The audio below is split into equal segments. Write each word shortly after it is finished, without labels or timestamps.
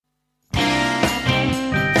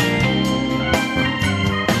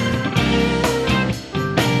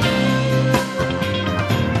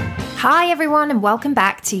Hi everyone and welcome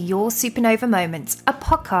back to Your Supernova Moments, a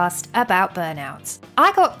podcast about burnout.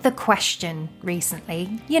 I got the question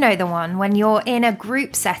recently, you know the one when you're in a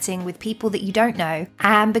group setting with people that you don't know,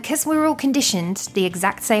 and because we're all conditioned the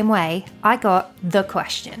exact same way, I got the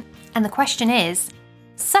question. And the question is,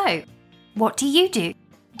 so, what do you do?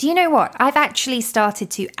 Do you know what? I've actually started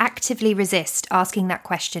to actively resist asking that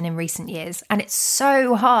question in recent years, and it's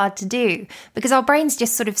so hard to do because our brains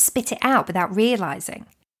just sort of spit it out without realizing.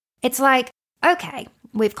 It's like, okay,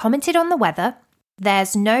 we've commented on the weather,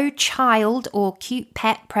 there's no child or cute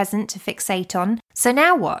pet present to fixate on, so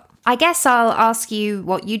now what? I guess I'll ask you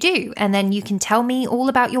what you do, and then you can tell me all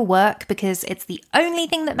about your work because it's the only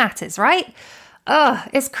thing that matters, right? Ugh,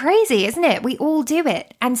 it's crazy, isn't it? We all do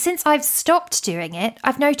it. And since I've stopped doing it,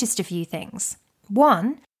 I've noticed a few things.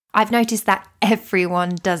 One, I've noticed that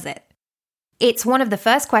everyone does it. It's one of the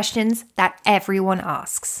first questions that everyone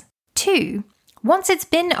asks. Two, once it's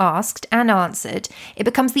been asked and answered, it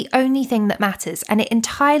becomes the only thing that matters and it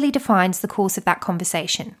entirely defines the course of that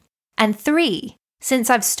conversation. And three, since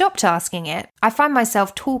I've stopped asking it, I find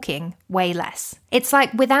myself talking way less. It's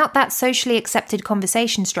like without that socially accepted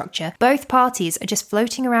conversation structure, both parties are just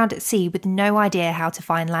floating around at sea with no idea how to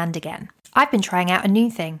find land again. I've been trying out a new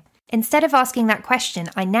thing. Instead of asking that question,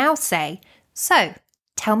 I now say, so,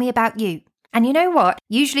 tell me about you. And you know what?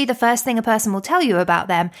 Usually the first thing a person will tell you about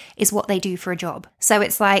them is what they do for a job. So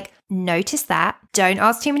it's like, notice that, don't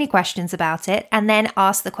ask too many questions about it, and then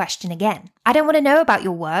ask the question again. I don't want to know about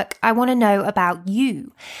your work, I want to know about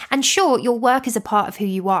you. And sure, your work is a part of who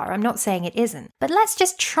you are, I'm not saying it isn't, but let's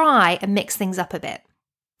just try and mix things up a bit.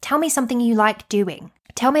 Tell me something you like doing.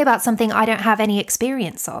 Tell me about something I don't have any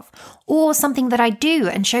experience of, or something that I do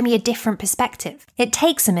and show me a different perspective. It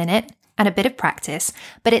takes a minute and a bit of practice,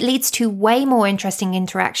 but it leads to way more interesting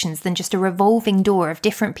interactions than just a revolving door of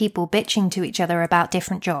different people bitching to each other about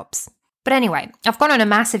different jobs. But anyway, I've gone on a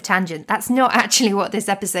massive tangent. That's not actually what this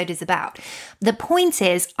episode is about. The point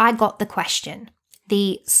is, I got the question.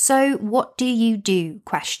 The so what do you do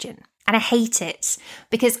question. And I hate it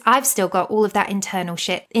because I've still got all of that internal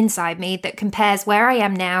shit inside me that compares where I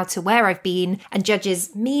am now to where I've been and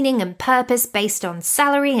judges meaning and purpose based on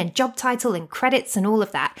salary and job title and credits and all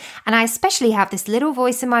of that. And I especially have this little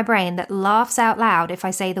voice in my brain that laughs out loud if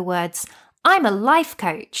I say the words, I'm a life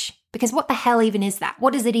coach. Because what the hell even is that?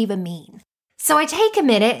 What does it even mean? So I take a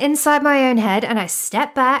minute inside my own head and I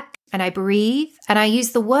step back and I breathe and I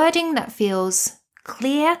use the wording that feels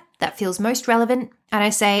clear, that feels most relevant, and I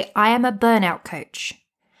say, I am a burnout coach.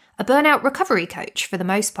 A burnout recovery coach for the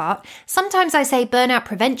most part. Sometimes I say burnout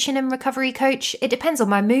prevention and recovery coach. It depends on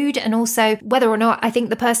my mood and also whether or not I think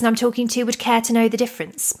the person I'm talking to would care to know the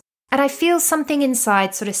difference. And I feel something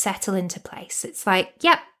inside sort of settle into place. It's like,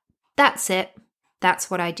 yep, that's it. That's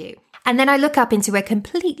what I do. And then I look up into a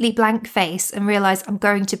completely blank face and realize I'm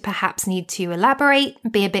going to perhaps need to elaborate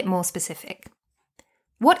and be a bit more specific.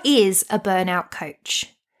 What is a burnout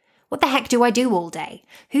coach? What the heck do I do all day?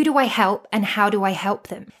 Who do I help and how do I help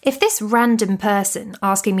them? If this random person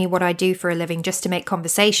asking me what I do for a living just to make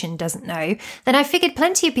conversation doesn't know, then I figured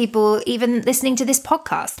plenty of people even listening to this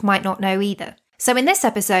podcast might not know either. So in this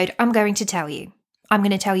episode, I'm going to tell you. I'm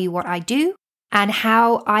going to tell you what I do and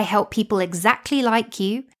how I help people exactly like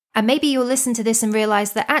you. And maybe you'll listen to this and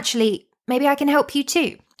realize that actually, maybe I can help you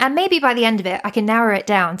too. And maybe by the end of it, I can narrow it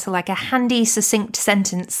down to like a handy, succinct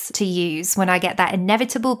sentence to use when I get that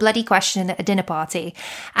inevitable bloody question at a dinner party.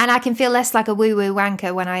 And I can feel less like a woo-woo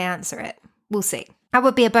wanker when I answer it. We'll see. That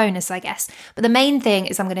would be a bonus, I guess. But the main thing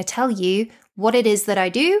is I'm going to tell you what it is that I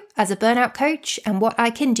do as a burnout coach and what I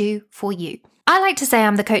can do for you. I like to say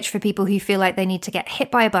I'm the coach for people who feel like they need to get hit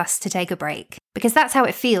by a bus to take a break. Because that's how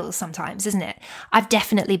it feels sometimes, isn't it? I've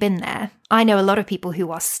definitely been there. I know a lot of people who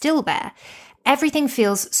are still there. Everything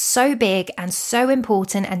feels so big and so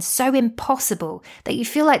important and so impossible that you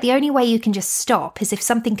feel like the only way you can just stop is if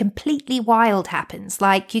something completely wild happens,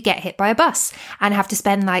 like you get hit by a bus and have to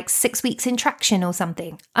spend like 6 weeks in traction or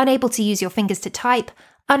something, unable to use your fingers to type,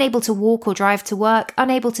 unable to walk or drive to work,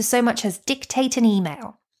 unable to so much as dictate an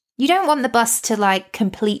email. You don't want the bus to like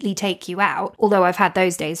completely take you out, although I've had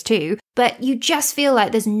those days too, but you just feel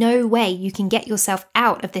like there's no way you can get yourself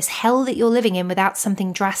out of this hell that you're living in without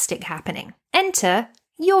something drastic happening. Enter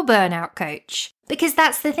your burnout coach. Because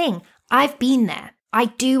that's the thing, I've been there. I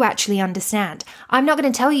do actually understand. I'm not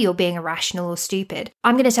going to tell you you're being irrational or stupid.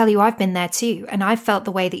 I'm going to tell you I've been there too, and I've felt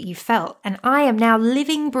the way that you felt, and I am now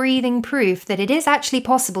living, breathing proof that it is actually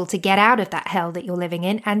possible to get out of that hell that you're living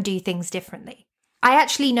in and do things differently. I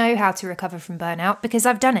actually know how to recover from burnout because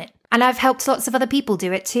I've done it. And I've helped lots of other people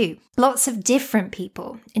do it too. Lots of different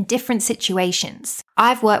people in different situations.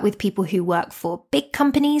 I've worked with people who work for big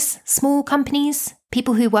companies, small companies,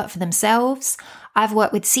 people who work for themselves. I've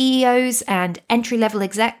worked with CEOs and entry-level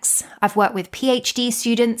execs. I've worked with PhD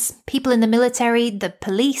students, people in the military, the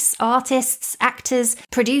police, artists, actors,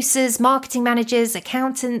 producers, marketing managers,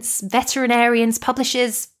 accountants, veterinarians,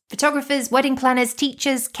 publishers, photographers, wedding planners,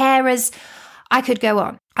 teachers, carers. I could go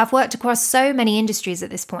on. I've worked across so many industries at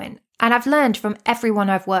this point, and I've learned from everyone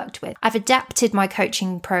I've worked with. I've adapted my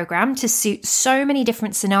coaching program to suit so many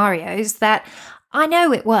different scenarios that I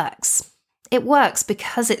know it works. It works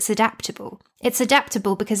because it's adaptable. It's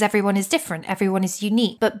adaptable because everyone is different, everyone is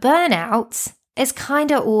unique. But burnout is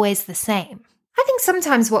kind of always the same. I think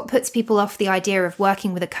sometimes what puts people off the idea of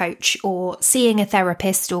working with a coach or seeing a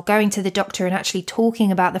therapist or going to the doctor and actually talking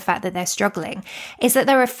about the fact that they're struggling is that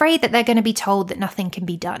they're afraid that they're going to be told that nothing can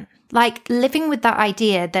be done. Like living with that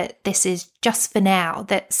idea that this is just for now,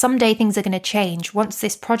 that someday things are going to change once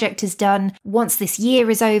this project is done, once this year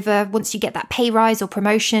is over, once you get that pay rise or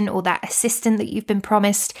promotion or that assistant that you've been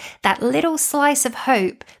promised, that little slice of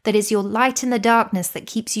hope that is your light in the darkness that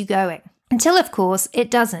keeps you going. Until, of course, it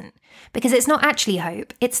doesn't. Because it's not actually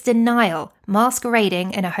hope, it's denial,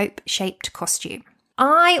 masquerading in a hope-shaped costume.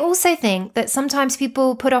 I also think that sometimes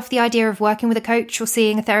people put off the idea of working with a coach or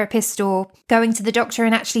seeing a therapist or going to the doctor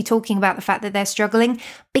and actually talking about the fact that they're struggling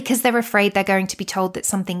because they're afraid they're going to be told that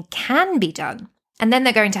something can be done. And then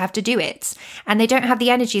they're going to have to do it. And they don't have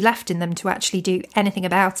the energy left in them to actually do anything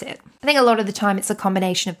about it. I think a lot of the time it's a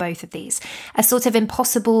combination of both of these. A sort of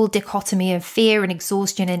impossible dichotomy of fear and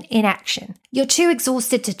exhaustion and inaction. You're too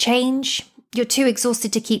exhausted to change. You're too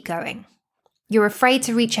exhausted to keep going. You're afraid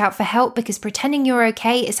to reach out for help because pretending you're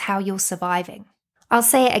okay is how you're surviving. I'll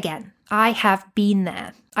say it again. I have been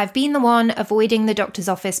there. I've been the one avoiding the doctor's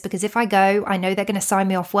office because if I go, I know they're going to sign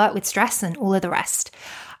me off work with stress and all of the rest.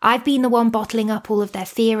 I've been the one bottling up all of their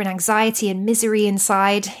fear and anxiety and misery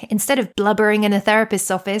inside, instead of blubbering in a therapist's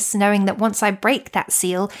office, knowing that once I break that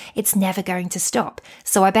seal, it's never going to stop.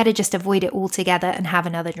 So I better just avoid it altogether and have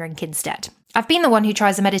another drink instead. I've been the one who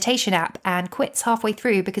tries a meditation app and quits halfway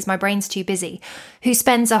through because my brain's too busy, who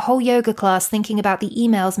spends a whole yoga class thinking about the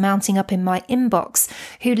emails mounting up in my inbox,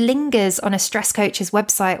 who lingers on a stress coach's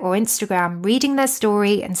website or Instagram, reading their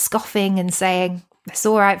story and scoffing and saying, it's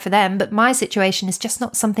all right for them, but my situation is just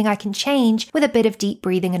not something I can change with a bit of deep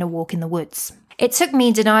breathing and a walk in the woods. It took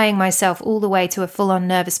me denying myself all the way to a full-on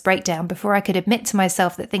nervous breakdown before I could admit to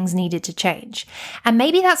myself that things needed to change. And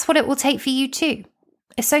maybe that's what it will take for you too.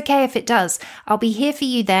 It's okay if it does. I'll be here for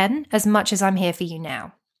you then as much as I'm here for you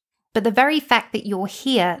now. But the very fact that you're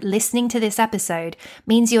here listening to this episode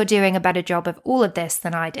means you're doing a better job of all of this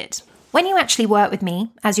than I did. When you actually work with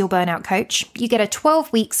me as your burnout coach, you get a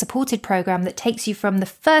 12-week supported program that takes you from the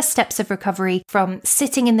first steps of recovery, from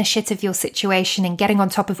sitting in the shit of your situation and getting on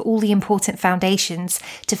top of all the important foundations,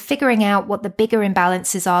 to figuring out what the bigger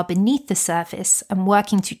imbalances are beneath the surface and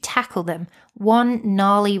working to tackle them one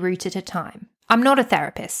gnarly root at a time. I'm not a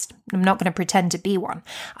therapist. I'm not going to pretend to be one.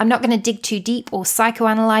 I'm not going to dig too deep or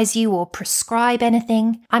psychoanalyze you or prescribe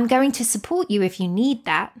anything. I'm going to support you if you need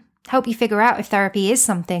that. Help you figure out if therapy is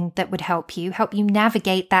something that would help you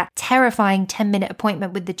navigate that terrifying 10-minute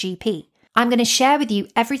appointment with the GP. I'm going to share with you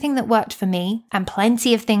everything that worked for me and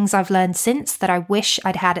plenty of things I've learned since that I wish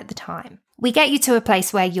I'd had at the time. We get you to a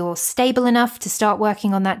place where you're stable enough to start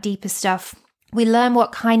working on that deeper stuff. We learn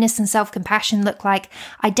what kindness and self-compassion look like,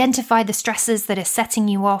 identify the stresses that are setting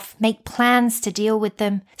you off, make plans to deal with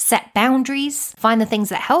them, set boundaries, find the things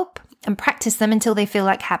that help, and practice them until they feel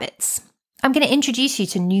like habits. I'm going to introduce you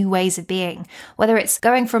to new ways of being, whether it's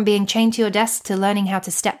going from being chained to your desk to learning how to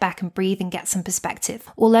step back and breathe and get some perspective,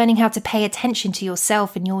 or learning how to pay attention to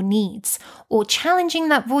yourself and your needs, or challenging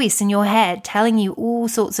that voice in your head telling you all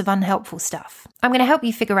sorts of unhelpful stuff. I'm going to help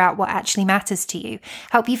you figure out what actually matters to you,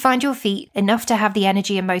 help you find your feet enough to have the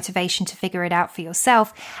energy and motivation to figure it out for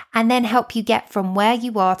yourself, and then help you get from where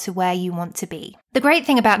you are to where you want to be. The great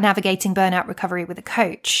thing about navigating burnout recovery with a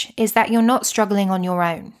coach is that you're not struggling on your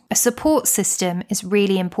own. A support system is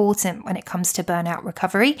really important when it comes to burnout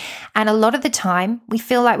recovery, and a lot of the time we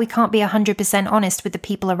feel like we can't be 100% honest with the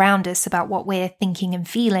people around us about what we're thinking and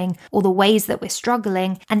feeling or the ways that we're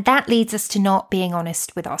struggling, and that leads us to not being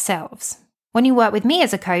honest with ourselves. When you work with me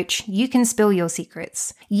as a coach, you can spill your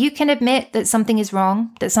secrets. You can admit that something is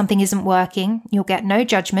wrong, that something isn't working. You'll get no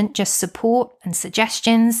judgment, just support and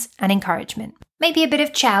suggestions and encouragement. Maybe a bit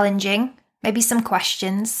of challenging, maybe some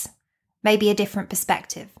questions, maybe a different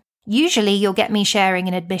perspective. Usually you'll get me sharing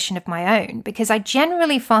an admission of my own, because I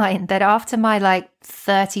generally find that after my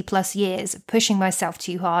 30 plus years of pushing myself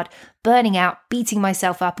too hard, burning out, beating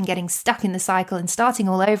myself up and getting stuck in the cycle and starting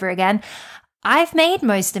all over again, I've made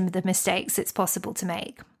most of the mistakes it's possible to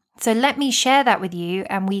make. So let me share that with you,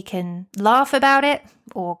 and we can laugh about it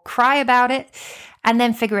or cry about it and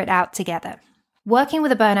then figure it out together. Working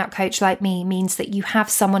with a burnout coach like me means that you have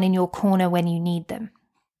someone in your corner when you need them.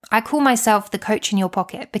 I call myself the coach in your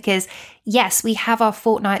pocket because, yes, we have our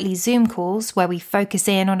fortnightly Zoom calls where we focus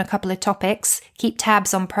in on a couple of topics, keep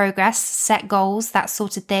tabs on progress, set goals, that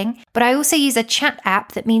sort of thing. But I also use a chat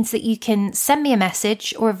app that means that you can send me a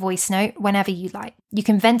message or a voice note whenever you like. You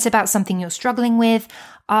can vent about something you're struggling with,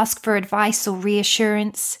 ask for advice or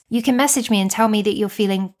reassurance. You can message me and tell me that you're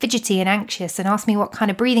feeling fidgety and anxious and ask me what kind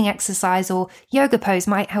of breathing exercise or yoga pose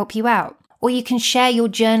might help you out. Or you can share your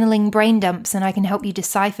journaling brain dumps and I can help you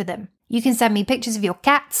decipher them. You can send me pictures of your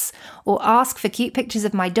cats or ask for cute pictures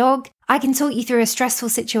of my dog. I can talk you through a stressful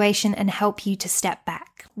situation and help you to step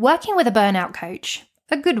back. Working with a burnout coach,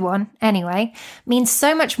 a good one anyway, means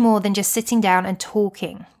so much more than just sitting down and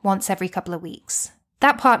talking once every couple of weeks.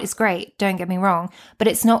 That part is great, don't get me wrong, but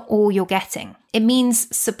it's not all you're getting. It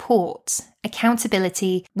means support,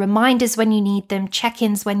 accountability, reminders when you need them,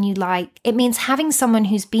 check-ins when you like. It means having someone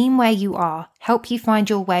who's been where you are, help you find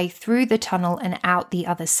your way through the tunnel and out the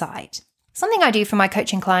other side. Something I do for my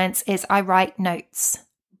coaching clients is I write notes.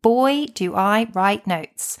 Boy, do I write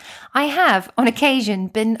notes. I have, on occasion,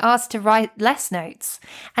 been asked to write less notes.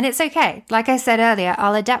 And it's okay. Like I said earlier,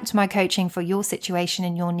 I'll adapt my coaching for your situation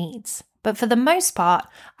and your needs. But for the most part,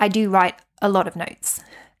 I do write a lot of notes.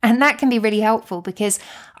 And that can be really helpful because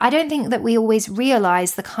I don't think that we always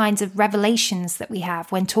realize the kinds of revelations that we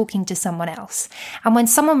have when talking to someone else. And when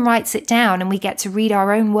someone writes it down and we get to read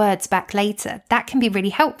our own words back later, that can be really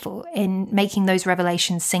helpful in making those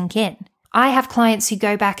revelations sink in. I have clients who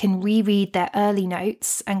go back and reread their early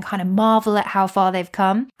notes and kind of marvel at how far they've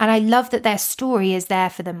come. And I love that their story is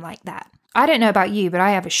there for them like that. I don't know about you, but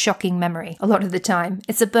I have a shocking memory a lot of the time.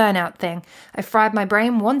 It's a burnout thing. I fried my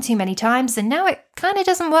brain one too many times and now it kind of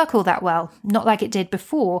doesn't work all that well. Not like it did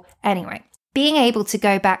before. Anyway, being able to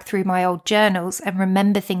go back through my old journals and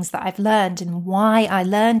remember things that I've learned and why I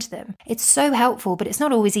learned them, it's so helpful, but it's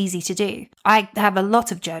not always easy to do. I have a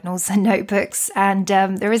lot of journals and notebooks and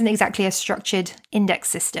there isn't exactly a structured index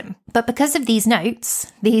system. But because of these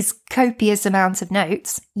notes, these copious amounts of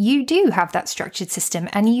notes, you do have that structured system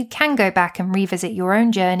and you can go back and revisit your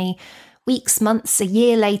own journey weeks, months, a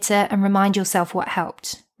year later and remind yourself what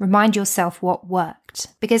helped. Remind yourself what worked.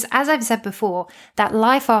 Because as I've said before, that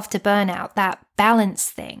life after burnout, that balance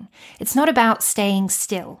thing, it's not about staying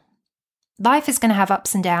still. Life is going to have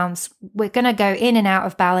ups and downs. We're going to go in and out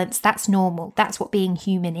of balance. That's normal. That's what being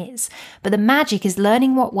human is. But the magic is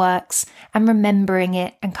learning what works and remembering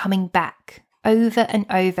it and coming back over and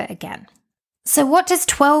over again. So what does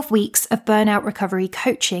 12 weeks of burnout recovery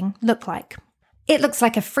coaching look like? It looks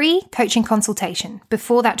like a free coaching consultation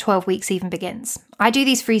before that 12 weeks even begins. I do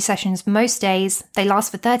these free sessions most days. They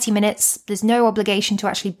last for 30 minutes. There's no obligation to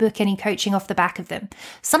actually book any coaching off the back of them.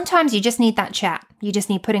 Sometimes you just need that chat. You just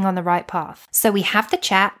need putting on the right path. So we have the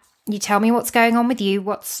chat. You tell me what's going on with you,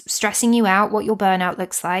 what's stressing you out, what your burnout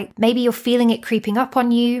looks like. Maybe you're feeling it creeping up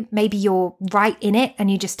on you. Maybe you're right in it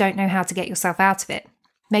and you just don't know how to get yourself out of it.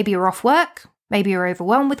 Maybe you're off work. Maybe you're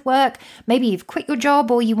overwhelmed with work. Maybe you've quit your job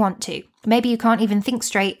or you want to. Maybe you can't even think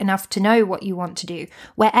straight enough to know what you want to do.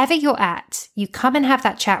 Wherever you're at, you come and have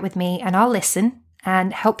that chat with me and I'll listen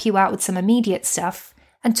and help you out with some immediate stuff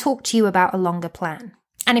and talk to you about a longer plan.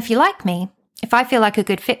 And if you like me, if I feel like a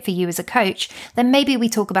good fit for you as a coach, then maybe we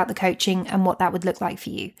talk about the coaching and what that would look like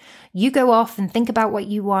for you. You go off and think about what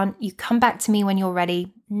you want. You come back to me when you're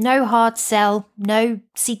ready. No hard sell, no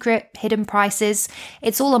secret hidden prices.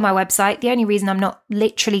 It's all on my website. The only reason I'm not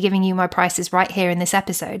literally giving you my prices right here in this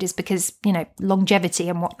episode is because, longevity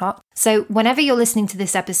and whatnot. So whenever you're listening to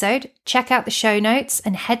this episode, check out the show notes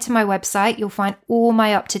and head to my website. You'll find all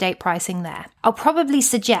my up-to-date pricing there. I'll probably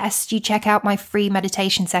suggest you check out my free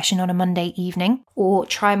meditation session on a Monday evening or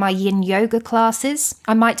try my yin yoga classes.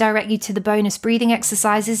 I might direct you to the bonus breathing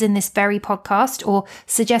exercises in this very podcast or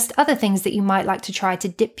suggest other things that you might like to try to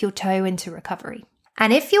dip your toe into recovery.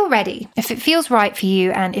 And if you're ready, if it feels right for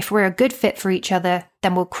you and if we're a good fit for each other,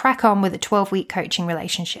 then we'll crack on with a 12-week coaching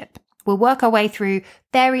relationship. We'll work our way through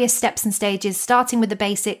various steps and stages, starting with the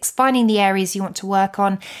basics, finding the areas you want to work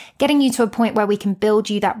on, getting you to a point where we can build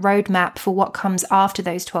you that roadmap for what comes after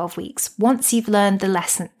those 12 weeks, once you've learned the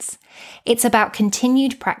lessons. It's about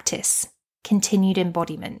continued practice, continued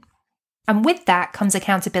embodiment. And with that comes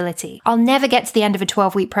accountability. I'll never get to the end of a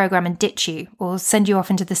 12-week program and ditch you or send you off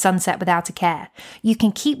into the sunset without a care. You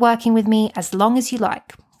can keep working with me as long as you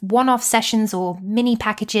like. One-off sessions or mini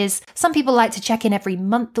packages. Some people like to check in every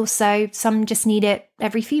month or so. Some just need it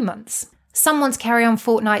every few months. Some want to carry on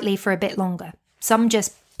fortnightly for a bit longer. Some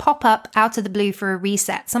just pop up out of the blue for a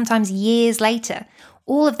reset, sometimes years later.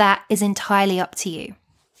 All of that is entirely up to you.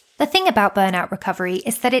 The thing about burnout recovery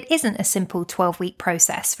is that it isn't a simple 12-week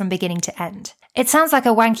process from beginning to end. It sounds like a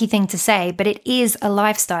wanky thing to say, but it is a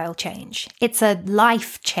lifestyle change. It's a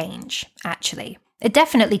life change, actually. It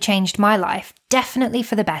definitely changed my life, definitely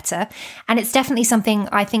for the better, and it's definitely something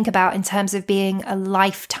I think about in terms of being a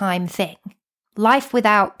lifetime thing. Life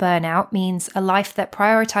without burnout means a life that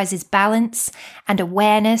prioritizes balance and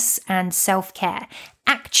awareness and self-care.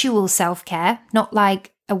 Actual self-care, not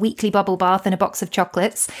like a weekly bubble bath and a box of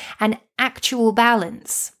chocolates, and actual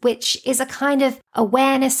balance, which is a kind of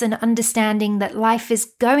awareness and understanding that life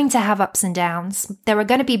is going to have ups and downs. There are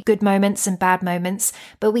going to be good moments and bad moments,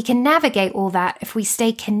 but we can navigate all that if we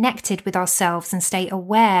stay connected with ourselves and stay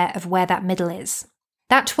aware of where that middle is.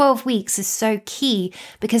 That 12 weeks is so key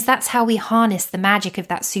because that's how we harness the magic of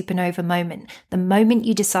that supernova moment, the moment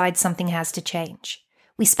you decide something has to change.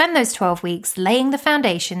 We spend those 12 weeks laying the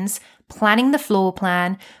foundations, planning the floor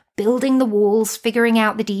plan, building the walls, figuring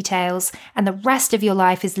out the details, and the rest of your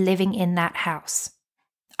life is living in that house.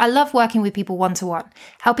 I love working with people one-to-one,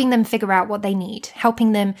 helping them figure out what they need,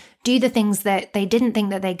 helping them do the things that they didn't think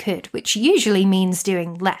that they could, which usually means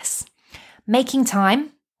doing less. Making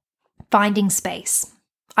time, finding space.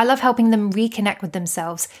 I love helping them reconnect with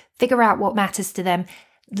themselves, figure out what matters to them,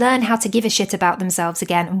 learn how to give a shit about themselves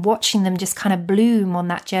again, and watching them just kind of bloom on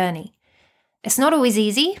that journey. It's not always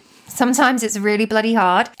easy. Sometimes it's really bloody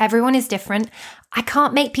hard. Everyone is different. I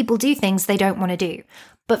can't make people do things they don't want to do.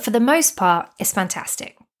 But for the most part, it's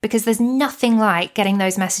fantastic because there's nothing like getting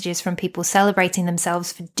those messages from people celebrating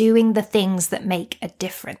themselves for doing the things that make a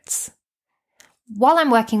difference. While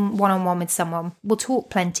I'm working one-on-one with someone, we'll talk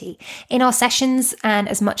plenty in our sessions and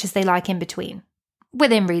as much as they like in between.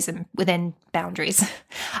 Within reason, within boundaries.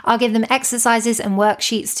 I'll give them exercises and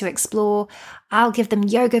worksheets to explore. I'll give them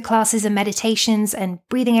yoga classes and meditations and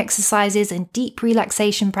breathing exercises and deep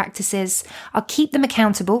relaxation practices. I'll keep them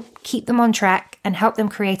accountable, keep them on track, and help them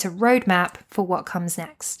create a roadmap for what comes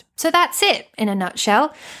next. So that's it in a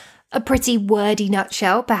nutshell. A pretty wordy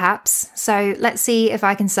nutshell, perhaps. So let's see if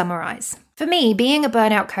I can summarize. For me, being a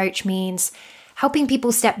burnout coach means helping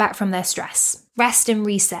people step back from their stress, rest and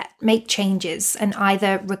reset, make changes, and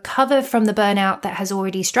either recover from the burnout that has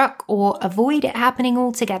already struck or avoid it happening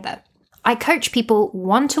altogether. I coach people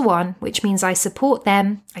one-to-one, which means I support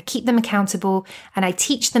them, I keep them accountable, and I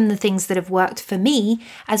teach them the things that have worked for me,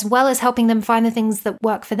 as well as helping them find the things that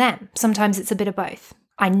work for them. Sometimes it's a bit of both.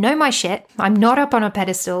 I know my shit. I'm not up on a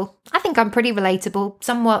pedestal. I think I'm pretty relatable,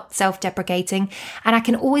 somewhat self-deprecating, and I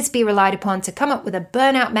can always be relied upon to come up with a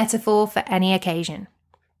burnout metaphor for any occasion.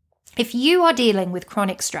 If you are dealing with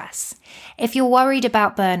chronic stress, if you're worried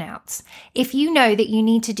about burnouts, if you know that you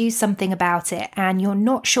need to do something about it and you're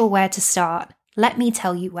not sure where to start, let me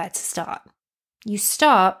tell you where to start. You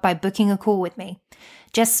start by booking a call with me.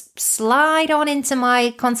 Just slide on into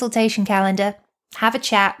my consultation calendar. Have a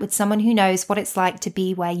chat with someone who knows what it's like to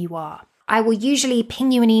be where you are. I will usually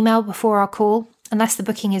ping you an email before our call, unless the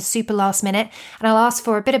booking is super last minute, and I'll ask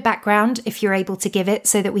for a bit of background if you're able to give it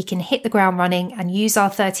so that we can hit the ground running and use our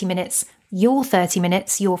 30 minutes, your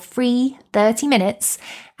free 30 minutes,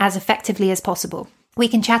 as effectively as possible. We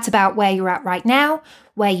can chat about where you're at right now,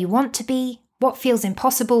 where you want to be, what feels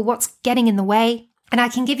impossible, what's getting in the way, and I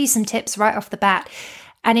can give you some tips right off the bat.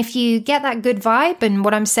 And if you get that good vibe and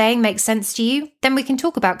what I'm saying makes sense to you, then we can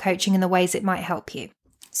talk about coaching and the ways it might help you.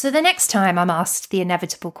 So the next time I'm asked the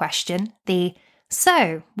inevitable question, the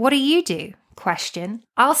 "So, what do you do?" question,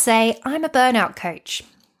 I'll say I'm a burnout coach.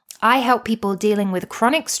 I help people dealing with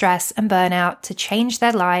chronic stress and burnout to change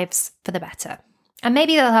their lives for the better. And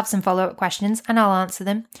maybe they'll have some follow-up questions and I'll answer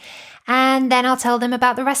them. And then I'll tell them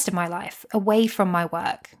about the rest of my life away from my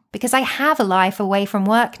work, because I have a life away from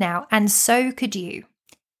work now, and so could you.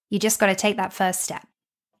 You just got to take that first step.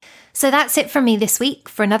 So that's it from me this week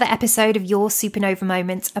for another episode of Your Supernova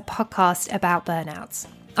Moments, a podcast about burnouts.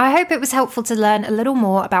 I hope it was helpful to learn a little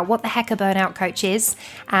more about what the heck a burnout coach is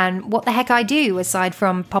and what the heck I do aside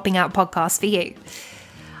from popping out podcasts for you.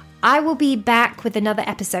 I will be back with another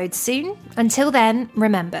episode soon. Until then,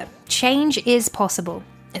 remember, change is possible.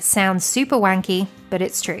 It sounds super wanky, but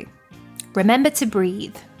it's true. Remember to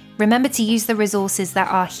breathe. Remember to use the resources that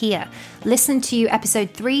are here. Listen to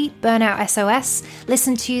episode 3, Burnout SOS.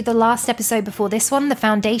 Listen to the last episode before this one, the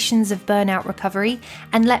foundations of burnout recovery.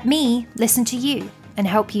 And let me listen to you and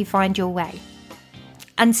help you find your way.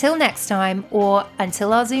 Until next time, or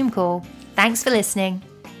until our Zoom call, thanks for listening.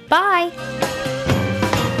 Bye.